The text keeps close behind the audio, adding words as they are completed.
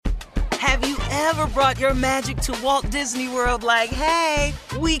Have you ever brought your magic to Walt Disney World like, hey,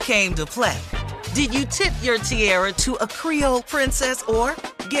 we came to play? Did you tip your tiara to a Creole princess or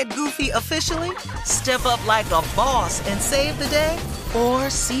get goofy officially? Step up like a boss and save the day? Or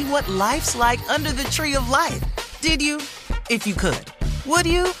see what life's like under the tree of life? Did you? If you could. Would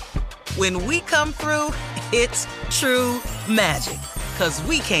you? When we come through, it's true magic. 'Cause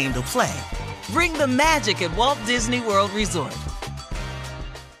we came to play. Bring the magic at Walt Disney World Resort.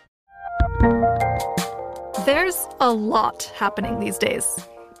 There's a lot happening these days,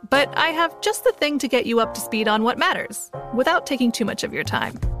 but I have just the thing to get you up to speed on what matters, without taking too much of your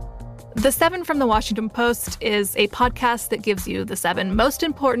time. The 7 from the Washington Post is a podcast that gives you the 7 most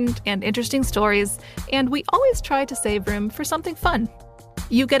important and interesting stories, and we always try to save room for something fun.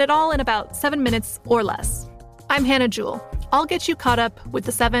 You get it all in about 7 minutes or less. I'm Hannah Jewell. I'll get you caught up with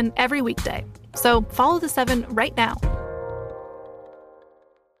the 7 every weekday. So follow the 7 right now.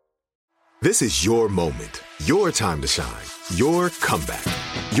 This is your moment, your time to shine, your comeback.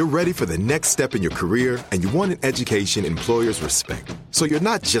 You're ready for the next step in your career, and you want an education employers respect. So you're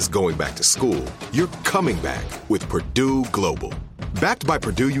not just going back to school, you're coming back with Purdue Global. Backed by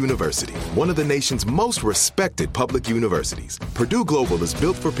Purdue University, one of the nation's most respected public universities, Purdue Global is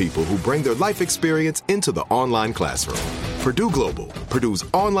built for people who bring their life experience into the online classroom. Purdue Global, Purdue's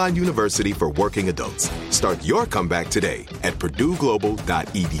online university for working adults. Start your comeback today at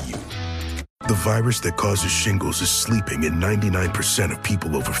purdueglobal.edu. The virus that causes shingles is sleeping in 99% of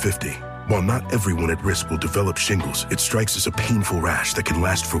people over 50. While not everyone at risk will develop shingles, it strikes as a painful rash that can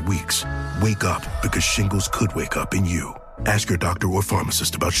last for weeks. Wake up, because shingles could wake up in you. Ask your doctor or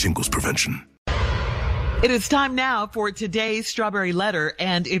pharmacist about shingles prevention. It is time now for today's Strawberry Letter,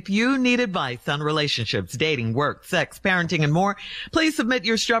 and if you need advice on relationships, dating, work, sex, parenting, and more, please submit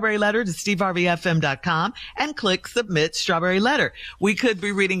your Strawberry Letter to steveharveyfm.com and click Submit Strawberry Letter. We could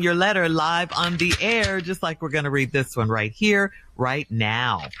be reading your letter live on the air, just like we're going to read this one right here, right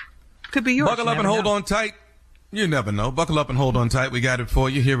now. Could be yours. Buckle up and hold on tight. You never know. Buckle up and hold on tight. We got it for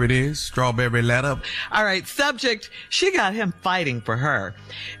you. Here it is. Strawberry Letter. All right. Subject, she got him fighting for her.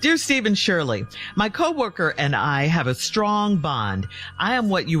 Dear Steve and Shirley, my coworker and I have a strong bond. I am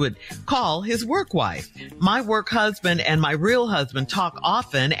what you would call his work wife. My work husband and my real husband talk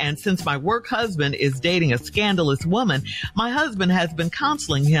often, and since my work husband is dating a scandalous woman, my husband has been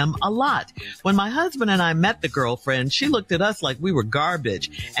counseling him a lot. When my husband and I met the girlfriend, she looked at us like we were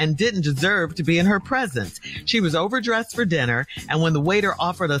garbage and didn't deserve to be in her presence. She was overdressed for dinner, and when the waiter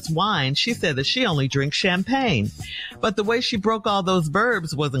offered us wine, she said that she only drinks champagne. But the way she broke all those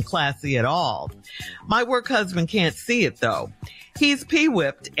verbs wasn't classy at all. My work husband can't see it, though. He's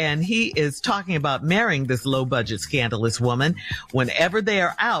pee-whipped, and he is talking about marrying this low-budget, scandalous woman. Whenever they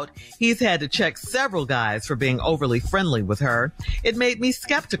are out, he's had to check several guys for being overly friendly with her. It made me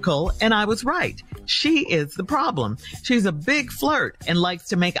skeptical, and I was right. She is the problem. She's a big flirt and likes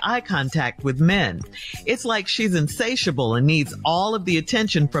to make eye contact with men. It's like she's insatiable and needs all of the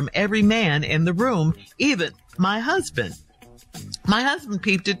attention from every man in the room, even my husband. My husband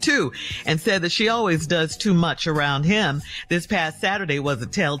peeped it too and said that she always does too much around him. This past Saturday was a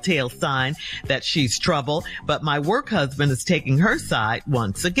telltale sign that she's trouble, but my work husband is taking her side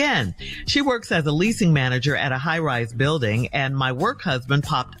once again. She works as a leasing manager at a high-rise building, and my work husband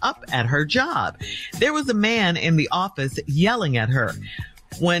popped up at her job. There was a man in the office yelling at her.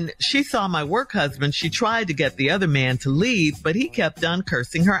 When she saw my work husband, she tried to get the other man to leave, but he kept on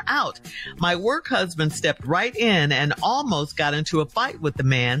cursing her out. My work husband stepped right in and almost got into a fight with the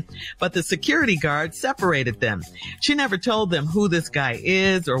man, but the security guard separated them. She never told them who this guy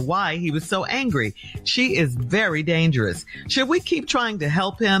is or why he was so angry. She is very dangerous. Should we keep trying to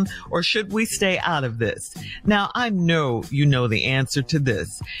help him, or should we stay out of this? Now, I know you know the answer to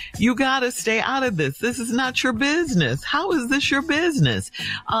this. You gotta stay out of this. This is not your business. How is this your business?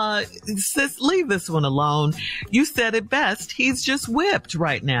 Sis, leave this one alone. You said it best. He's just whipped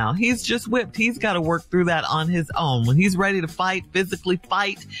right now. He's just whipped. He's got to work through that on his own. When he's ready to fight, physically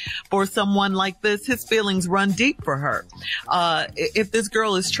fight for someone like this, his feelings run deep for her. If this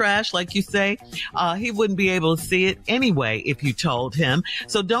girl is trash, like you say, he wouldn't be able to see it anyway if you told him.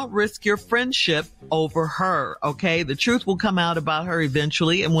 So don't risk your friendship over her, okay? The truth will come out about her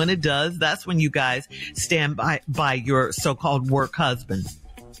eventually, and when it does, that's when you guys stand by your so-called work husband.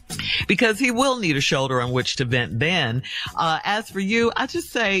 Because he will need a shoulder on which to vent then. As for you, I just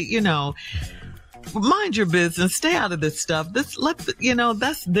say, mind your business. Stay out of this stuff. That's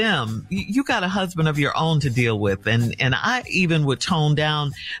them. You got a husband of your own to deal with. And I even would tone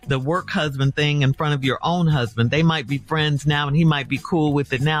down the work husband thing in front of your own husband. They might be friends now and he might be cool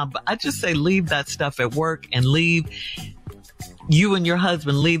with it now, but I just say leave that stuff at work and leave you and your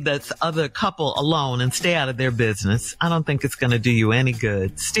husband leave this other couple alone and stay out of their business. I don't think it's going to do you any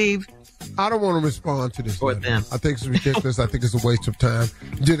good. Steve? I don't want to respond to this. Or them. I think it's ridiculous. I think it's a waste of time.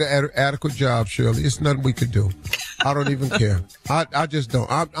 You did an adequate job, Shirley. It's nothing we could do. I don't even care. I just don't.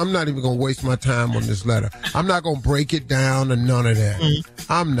 I'm not even going to waste my time on this letter. I'm not going to break it down or none of that.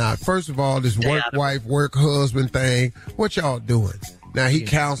 I'm not. First of all, this work wife, work husband thing, what y'all doing? Now, he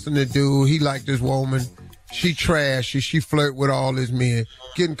counseling the dude. He like this woman. She trash. She flirt with all his men.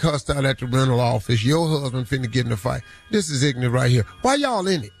 Getting cussed out at the rental office. Your husband finna get in a fight. This is ignorant right here. Why y'all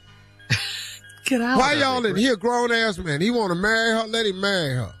in it? Get out. Why y'all in? He a grown ass man. He want to marry her. Let him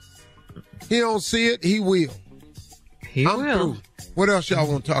marry her. He don't see it. He will. I'm through. What else y'all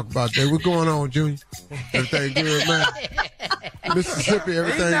want to talk about there? What's going on, Junior? Everything good, man? Mississippi,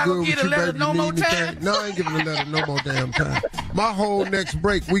 everything good with you, baby? No more time? No, I ain't giving the letter no more damn time. My whole next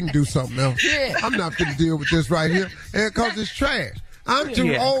break, we can do something else. Yeah. I'm not going to deal with this right here, and because it's trash. I'm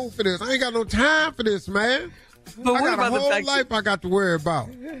too old for this. I ain't got no time for this, man. But I got a whole life I got to worry about.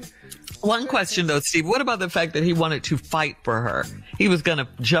 One question, though, Steve. What about the fact that he wanted to fight for her? He was going to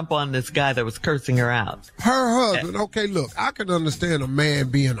jump on this guy that was cursing her out. Her husband. Okay, look, I can understand a man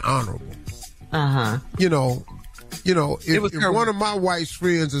being honorable. Uh-huh. You know, if one of my wife's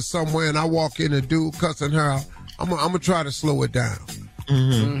friends is somewhere and I walk in a dude cussing her out, I'm gonna try to slow it down.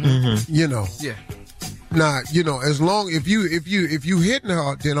 You know. Yeah. Now, as long if you hitting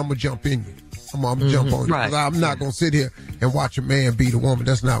her, then I'm gonna jump in you. I'm gonna jump on you. Right. I'm not gonna sit here and watch a man beat a woman.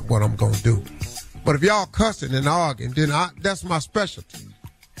 That's not what I'm gonna do. But if y'all cussing and arguing, then that's my specialty.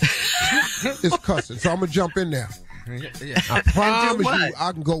 It's cussing, so I'm gonna jump in there. I promise you,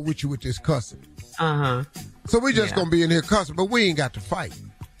 I can go with you with this cussing. Uh-huh. So we just gonna be in here cussing, but we ain't got to fight.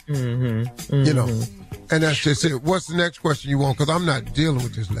 You know, and that's just it. What's the next question you want? Because I'm not dealing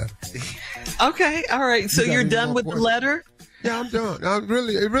with this letter. Okay, all right. So you're done with the letter? Yeah, I'm done.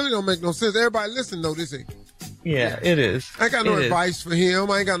 It really don't make no sense. Everybody listen, though, this ain't. Yeah, it is. I ain't got no advice for him.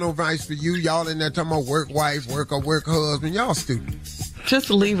 I ain't got no advice for you. Y'all in there talking about work wife, work husband. Y'all stupid.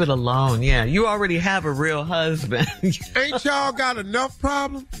 Just leave it alone. Yeah, you already have a real husband. Ain't y'all got enough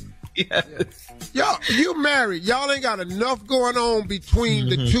problems? Yes. Y'all, you married. Y'all ain't got enough going on between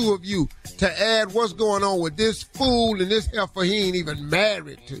the two of you to add what's going on with this fool and this heifer he ain't even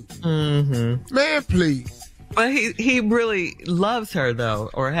married to. Man, please. But he really loves her, though,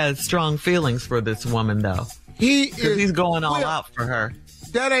 or has strong feelings for this woman, though. Because he's going all out for her.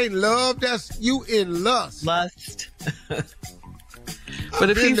 That ain't love. That's you in lust. Lust. But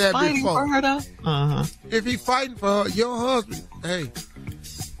if he's fighting for her, though? If he's fighting for her, your husband, hey.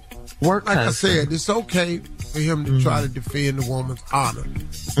 Work like husband. I said, it's okay for him to try to defend the woman's honor.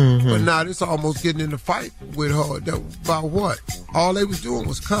 But now it's almost getting in a fight with her. About what? All they was doing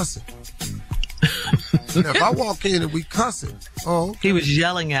was cussing. Now, if I walk in and we cussing, He was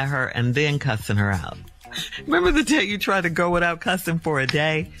yelling at her and then cussing her out. Remember the day you tried to go without cussing for a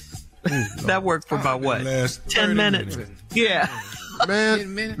day? That worked for about what? 10 minutes. Yeah.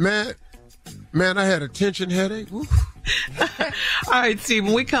 Man, I had a tension headache. All right, Steve,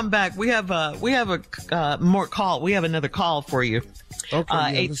 when we come back, we have more call. We have another call for you.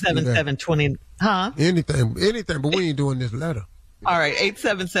 Okay. 877-20. Huh? Anything, but we ain't doing this letter. All right,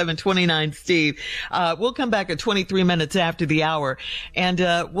 877-29-STEVE. We'll come back at 23 minutes after the hour, and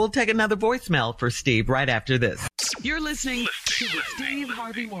we'll take another voicemail for Steve right after this. You're listening to the Steve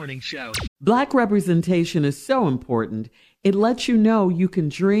Harvey Morning Show. Black representation is so important. It lets you know you can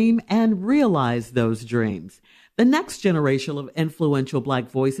dream and realize those dreams. The next generation of influential Black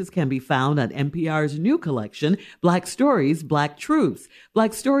voices can be found at NPR's new collection, Black Stories, Black Truths.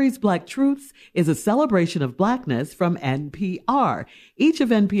 Black Stories, Black Truths is a celebration of Blackness from NPR. Each of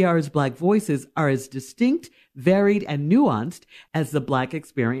NPR's Black voices are as distinct, varied, and nuanced as the Black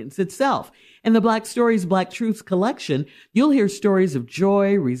experience itself. In the Black Stories, Black Truths collection, you'll hear stories of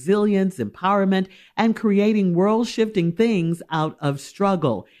joy, resilience, empowerment, and creating world-shifting things out of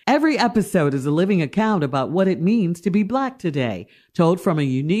struggle. Every episode is a living account about what it means to be Black today, told from a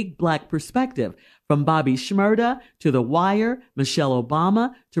unique Black perspective. From Bobby Shmurda to The Wire, Michelle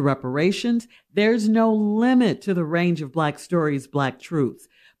Obama to reparations, there's no limit to the range of Black stories, Black truths.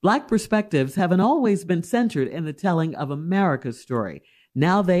 Black perspectives haven't always been centered in the telling of America's story.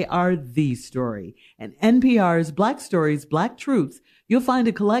 Now they are the story. In NPR's Black Stories, Black Truths, you'll find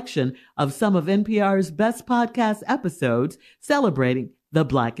a collection of some of NPR's best podcast episodes celebrating the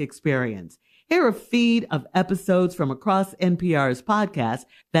Black experience. Hear a feed of episodes from across NPR's podcasts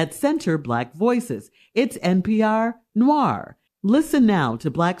that center Black voices. It's NPR Noir. Listen now to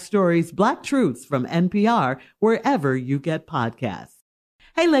Black Stories, Black Truths from NPR wherever you get podcasts.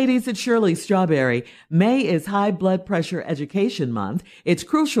 Hey ladies, it's Shirley Strawberry. May is High Blood Pressure Education Month. It's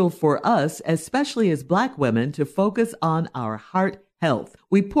crucial for us, especially as Black women, to focus on our heart health.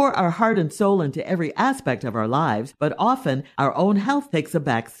 We pour our heart and soul into every aspect of our lives, but often our own health takes a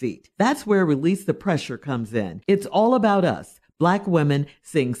back seat. That's where Release the Pressure comes in. It's all about us. Black women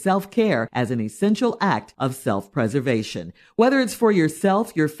seeing self-care as an essential act of self-preservation. Whether it's for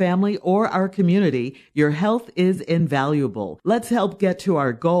yourself, your family, or our community, your health is invaluable. Let's help get to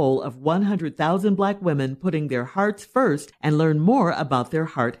our goal of 100,000 Black women putting their hearts first and learn more about their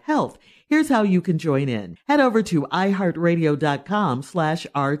heart health. Here's how you can join in. Head over to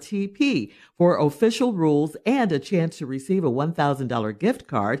iHeartRadio.com/RTP for official rules and a chance to receive a $1,000 gift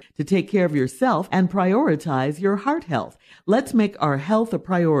card to take care of yourself and prioritize your heart health. Let's make our health a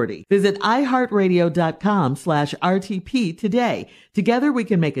priority. Visit iHeartRadio.com/RTP today. Together we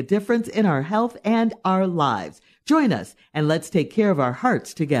can make a difference in our health and our lives. Join us and let's take care of our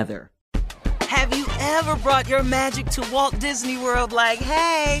hearts together. Have you ever brought your magic to Walt Disney World like,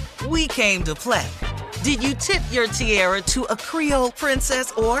 hey, we came to play? Did you tip your tiara to a Creole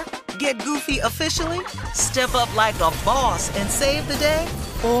princess or get goofy officially? Step up like a boss and save the day?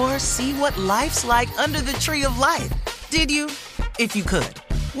 Or see what life's like under the tree of life? Did you? If you could.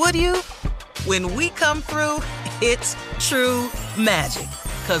 Would you? When we come through, it's true magic.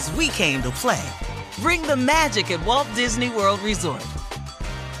 'Cause we came to play. Bring the magic at Walt Disney World Resort.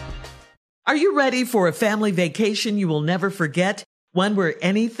 Are you ready for a family vacation you will never forget? One where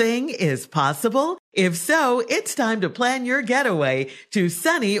anything is possible? If so, it's time to plan your getaway to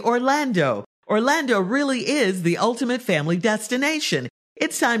sunny Orlando. Orlando really is the ultimate family destination.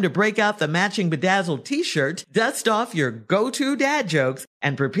 It's time to break out the matching bedazzled t-shirt, dust off your go-to dad jokes,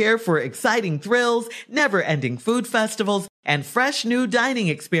 and prepare for exciting thrills, never-ending food festivals, and fresh new dining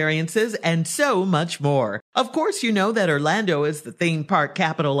experiences, and so much more. Of course, you know that Orlando is the theme park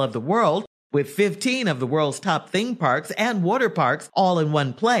capital of the world, with 15 of the world's top theme parks and water parks all in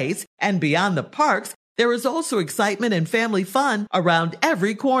one place. And beyond the parks, there is also excitement and family fun around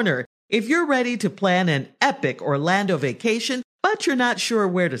every corner. If you're ready to plan an epic Orlando vacation, but you're not sure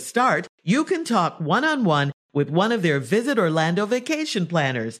where to start, you can talk one-on-one with one of their Visit Orlando vacation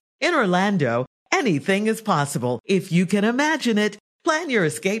planners. In Orlando, anything is possible if you can imagine it. Plan your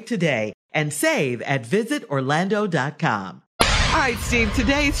escape today and save at visitorlando.com. All right, Steve,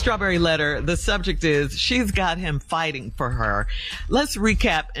 today's Strawberry Letter, the subject is she's got him fighting for her. Let's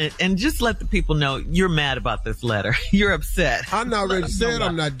recap and just let the people know you're mad about this letter. You're upset. I'm already said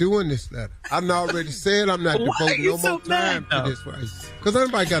I'm not doing this letter. I'm already said I'm not devoting no more time to this right. Because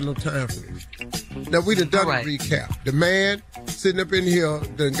everybody got no time for this. Now, we done the recap. The man sitting up in here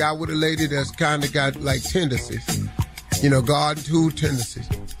done got with a lady that's kind of got like tendencies. You know, garden tool tendencies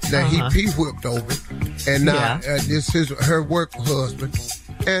that he pee-whipped over. And now this is her work husband.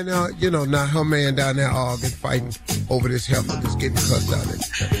 And, now her man down there arguing, fighting over this heifer that's getting cussed out.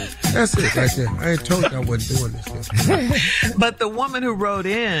 That's it right there. I ain't told you I wasn't doing this. But the woman who wrote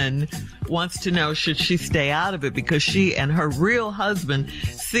in wants to know, should she stay out of it? Because she and her real husband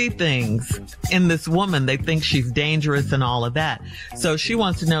see things in this woman. They think she's dangerous and all of that. So she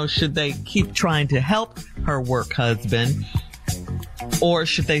wants to know, should they keep trying to help her work husband? Or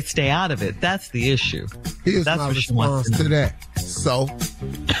should they stay out of it? That's the issue. Here's my response to that. So,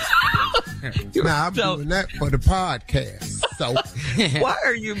 now I'm doing that for the podcast. So, why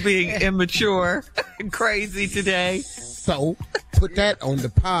are you being immature and crazy today? So, put that on the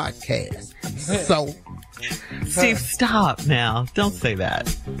podcast. So, Steve, stop now. Don't say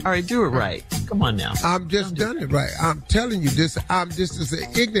that. All right, do it right. Come on now. I'm just done it right. I'm telling you this. This is an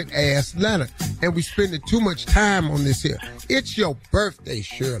ignorant ass letter, and we spending too much time on this here. It's your birthday,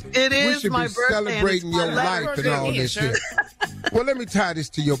 Shirley. It is we should my be birthday. Celebrating your life and all this here. Well, let me tie this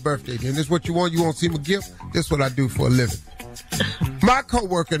to your birthday then. This is what you want? You want to see my gift? This is what I do for a living. My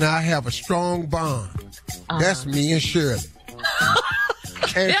coworker and I have a strong bond. That's me and Shirley.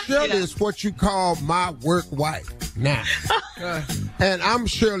 And Shirley is what you call my work wife now. And I'm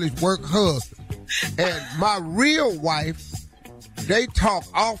Shirley's work husband. And my real wife, they talk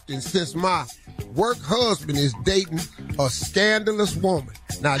often since my work husband is dating a scandalous woman.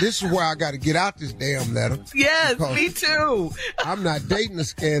 Now, this is where I got to get out this damn letter. Yes, me too. I'm not dating a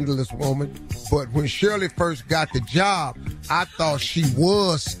scandalous woman, but when Shirley first got the job, I thought she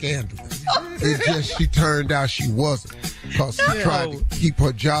was scandalous. It's just she turned out she wasn't. Because she tried to keep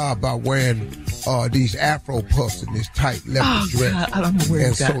her job by wearing these Afro puffs and this tight leopard dress. God, I don't know where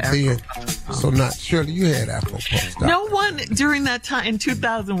you got so not Shirley, you had Afro puffs. No one during that time in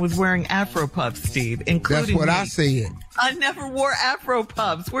 2000 was wearing Afro puffs, Steve, including That's what me. I said. I never wore Afro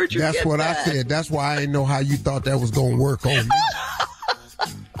puffs. Where'd you That's get what that? I said. That's why I didn't know how you thought that was going to work on me.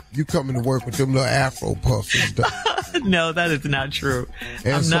 You coming to work with them little Afro puffs and stuff. No, that is not true.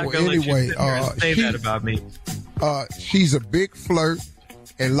 And I'm so not going to anyway, say that about me. She's a big flirt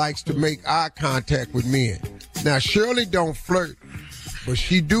and likes to make eye contact with men. Now, Shirley don't flirt, but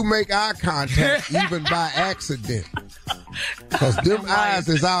she do make eye contact even by accident. Because them eyes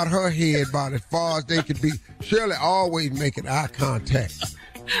is out her head about as far as they could be. Shirley always making eye contact.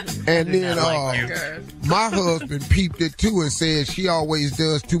 And then my husband peeped it too and said she always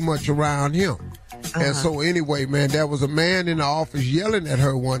does too much around him. And so anyway, man, there was a man in the office yelling at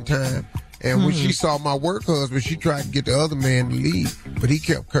her one time. And when she saw my work husband, she tried to get the other man to leave, but he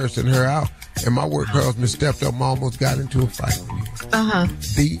kept cursing her out. And my work husband stepped up and almost got into a fight with him.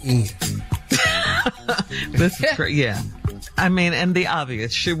 The end. This is yeah. I mean, and the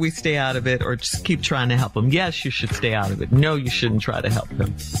obvious, should we stay out of it or just keep trying to help him? Yes, you should stay out of it. No, you shouldn't try to help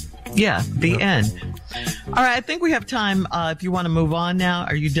him. Yeah, the end. All right, I think we have time. If you want to move on now,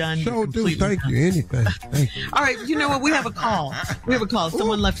 are you done? Sure do. Thank you. Anything. Thank you. All right, you know what? We have a call.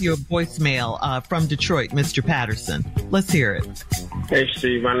 Someone left you a voicemail from Detroit, Mr. Patterson. Let's hear it. Hey,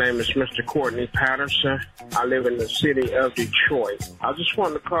 Steve. My name is Mr. Courtney Patterson. I live in the city of Detroit. I just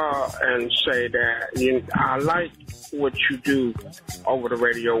wanted to call and say that I like what you do over the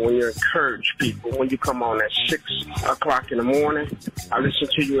radio when you encourage people. When you come on at 6 o'clock in the morning, I listen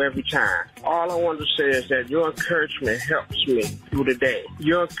to you every time. All I want to say is that your encouragement helps me through the day.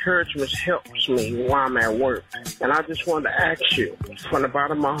 Your encouragement helps me while I'm at work. And I just wanted to ask you from the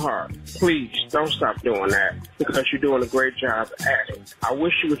bottom of my heart, please don't stop doing that because you're doing a great job at it. I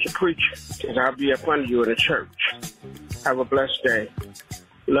wish you was a preacher because I'll be up under you in the church. Have a blessed day.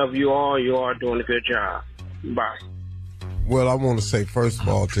 Love you all. You are doing a good job. Bye. Well, I want to say, first of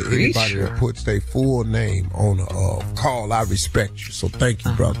all, to anybody that puts their full name on a call, I respect you. So thank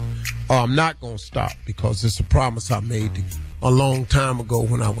you, brother. I'm not going to stop because it's a promise I made a long time ago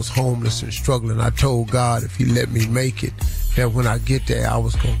when I was homeless and struggling. I told God if he let me make it, that when I get there, I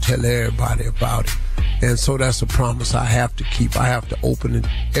was going to tell everybody about it. And so that's a promise I have to keep. I have to open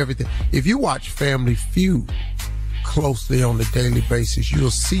everything. If you watch Family Feud closely on a daily basis,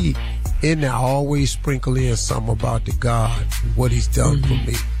 you'll see in there I always sprinkle in something about the God and what he's done for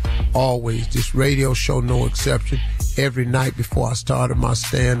me. Always. This radio show, no exception. Every night before I started my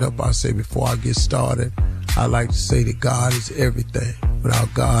stand-up, I say before I get started, I like to say that God is everything.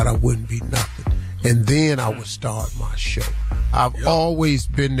 Without God, I wouldn't be nothing. And then I would start my show. I've always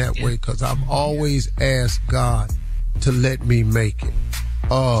been that way because I've always asked God to let me make it.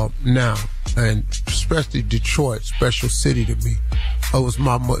 Now, and especially Detroit, special city to me. It was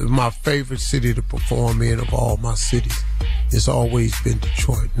my favorite city to perform in of all my cities. It's always been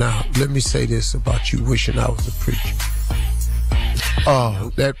Detroit. Now, let me say this about you wishing I was a preacher.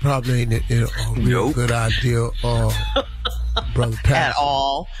 That probably ain't a real good idea, Brother Pat. At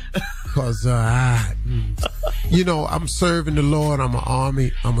all. Because, I'm serving the Lord.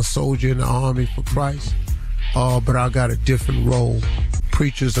 I'm a soldier in the army for Christ. But I got a different role.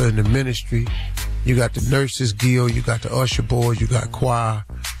 Preachers are in the ministry. You got the Nurses Guild, you got the usher boys, you got choir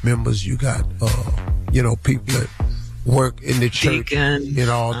members, you got, people that work in the church in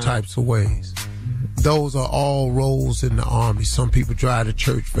all types of ways. Those are all roles in the Army. Some people drive the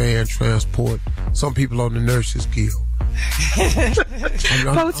church van, transport. Some people on the Nurses Guild.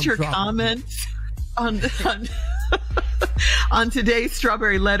 Post your comments on today's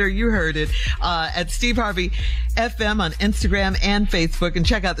Strawberry Letter. You heard it at Steve Harvey FM on Instagram and Facebook, and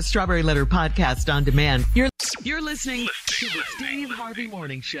check out the Strawberry Letter podcast on demand. You're listening to the Steve Harvey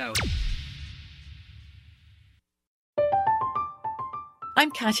Morning Show. I'm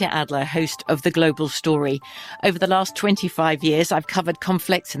Katya Adler, host of The Global Story. Over the last 25 years, I've covered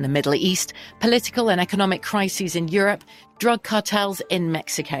conflicts in the Middle East, political and economic crises in Europe, drug cartels in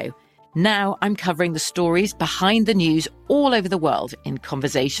Mexico. Now I'm covering the stories behind the news all over the world in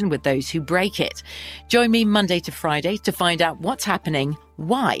conversation with those who break it. Join me Monday to Friday to find out what's happening,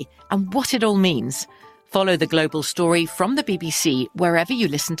 why, and what it all means. Follow The Global Story from the BBC wherever you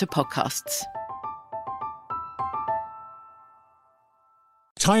listen to podcasts.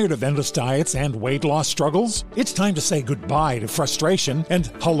 Tired of endless diets and weight loss struggles? It's time to say goodbye to frustration and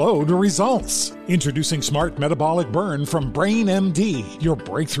hello to results. Introducing Smart Metabolic Burn from Brain MD, your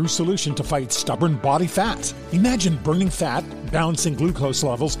breakthrough solution to fight stubborn body fat. Imagine burning fat, balancing glucose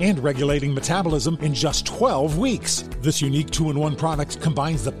levels, and regulating metabolism in just 12 weeks. This unique 2-in-1 product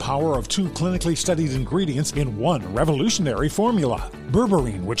combines the power of 2 clinically studied ingredients in one revolutionary formula.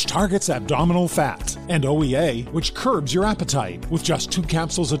 berberine, which targets abdominal fat, and OEA, which curbs your appetite. With just 2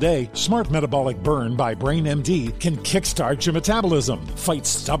 capsules a day, Smart Metabolic Burn by Brain MD can kickstart your metabolism, fight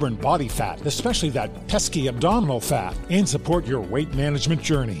stubborn body fat, especially that pesky abdominal fat, and support your weight management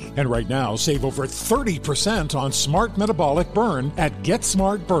journey. And right now, save over 30% on Smart Metabolic Burn at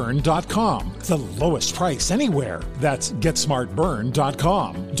GetSmartBurn.com. The lowest price anywhere. That's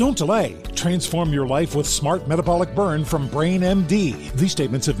GetSmartBurn.com. Don't delay. Transform your life with Smart Metabolic Burn from Brain MD. These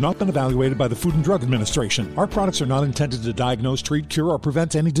statements have not been evaluated by the Food and Drug Administration. Our products are not intended to diagnose, treat, cure, or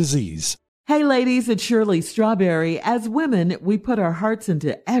prevent any disease. Hey ladies, it's Shirley Strawberry. As women, we put our hearts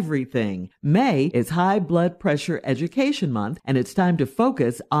into everything. May is High Blood Pressure Education Month, and it's time to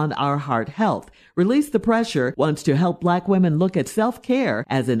focus on our heart health. Release the Pressure wants to help Black women look at self-care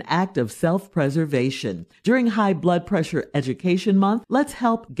as an act of self-preservation. During High Blood Pressure Education Month, let's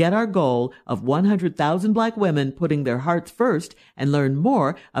help get our goal of 100,000 Black women putting their hearts first and learn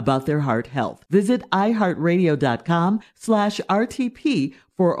more about their heart health. Visit iHeartRadio.com/RTP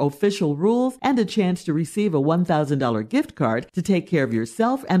for official rules and a chance to receive a $1,000 gift card to take care of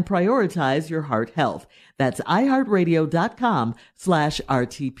yourself and prioritize your heart health. That's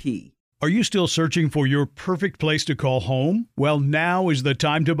iHeartRadio.com/RTP. Are you still searching for your perfect place to call home? Well, now is the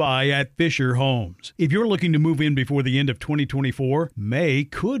time to buy at Fisher Homes. If you're looking to move in before the end of 2024, May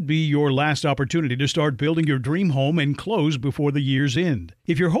could be your last opportunity to start building your dream home and close before the year's end.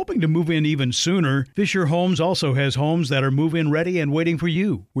 If you're hoping to move in even sooner, Fisher Homes also has homes that are move-in ready and waiting for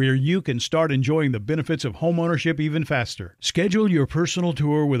you, where you can start enjoying the benefits of homeownership even faster. Schedule your personal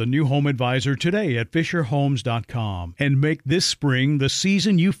tour with a new home advisor today at FisherHomes.com and make this spring the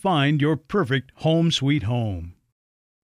season you find your perfect home sweet home.